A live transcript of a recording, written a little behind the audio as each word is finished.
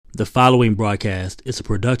The following broadcast is a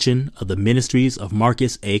production of the Ministries of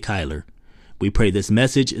Marcus A. Kyler. We pray this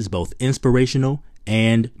message is both inspirational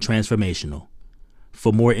and transformational.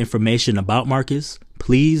 For more information about Marcus,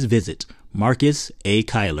 please visit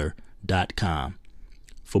marcusakyler.com.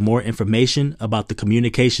 For more information about the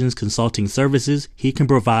communications consulting services he can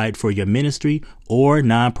provide for your ministry or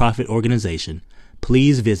nonprofit organization,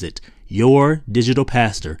 please visit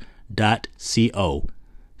yourdigitalpastor.co.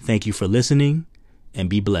 Thank you for listening and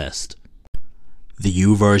be blessed. The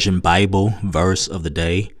YouVersion Bible verse of the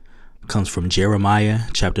day comes from Jeremiah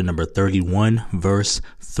chapter number 31, verse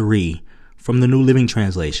 3 from the New Living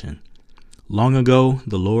Translation. Long ago,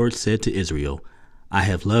 the Lord said to Israel, I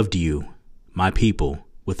have loved you, my people,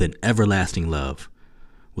 with an everlasting love.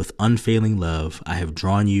 With unfailing love, I have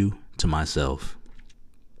drawn you to myself.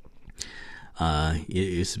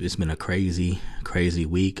 It's been a crazy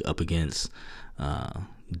week up against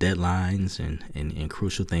deadlines and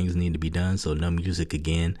crucial things need to be done. So no music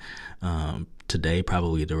again today,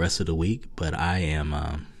 probably the rest of the week. But I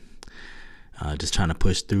am just trying to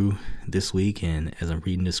push through this week. And as I'm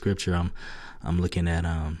reading the scripture, I'm looking at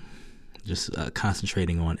just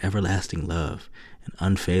concentrating on everlasting love and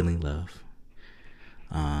unfailing love.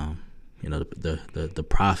 The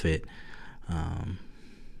prophet,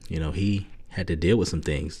 he had to deal with some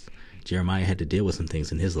things. Jeremiah had to deal with some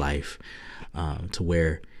things in his life to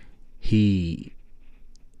where he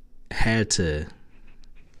had to,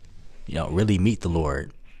 really meet the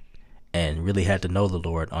Lord and really had to know the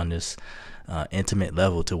Lord on this intimate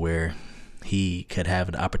level to where he could have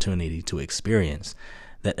an opportunity to experience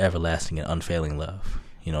that everlasting and unfailing love.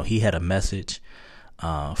 He had a message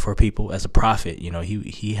for people as a prophet.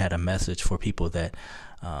 He had a message for people that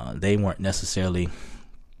they weren't necessarily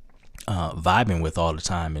vibing with all the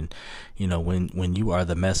time. And when you are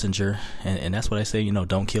the messenger, and that's what I say,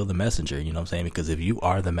 don't kill the messenger, you know what I'm saying? Because if you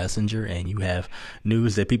are the messenger and you have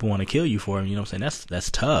news that people want to kill you for, you know what I'm saying,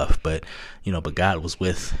 that's tough. But but God was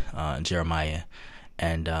with Jeremiah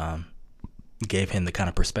and gave him the kind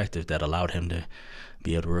of perspective that allowed him to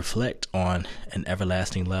be able to reflect on an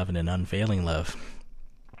everlasting love and an unfailing love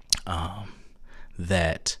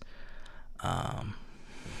that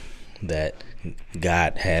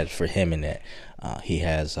God had for him and that he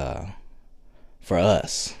has for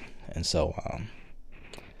us. And so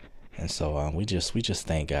we just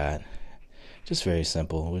thank God. Just very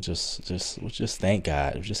simple. We just thank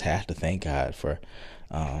God. We just have to thank God for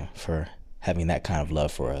having that kind of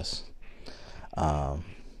love for us.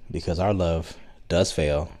 Because our love does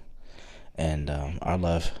fail, and our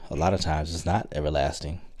love a lot of times is not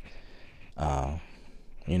everlasting.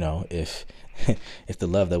 If the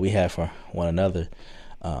love that we have for one another,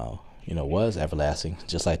 was everlasting,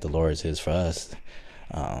 just like the Lord's is for us,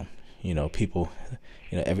 people,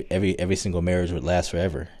 every single marriage would last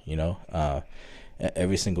forever.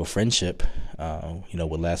 Every single friendship,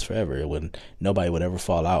 would last forever. Nobody would ever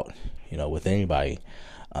fall out, with anybody,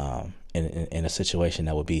 in a situation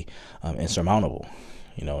that would be insurmountable,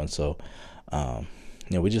 and so,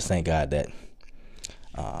 we just thank God that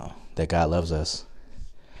God loves us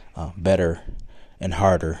better and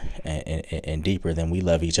harder and deeper than we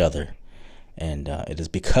love each other. And it is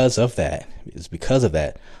because of that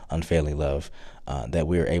unfailing love that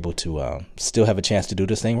we are able to still have a chance to do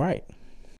this thing right.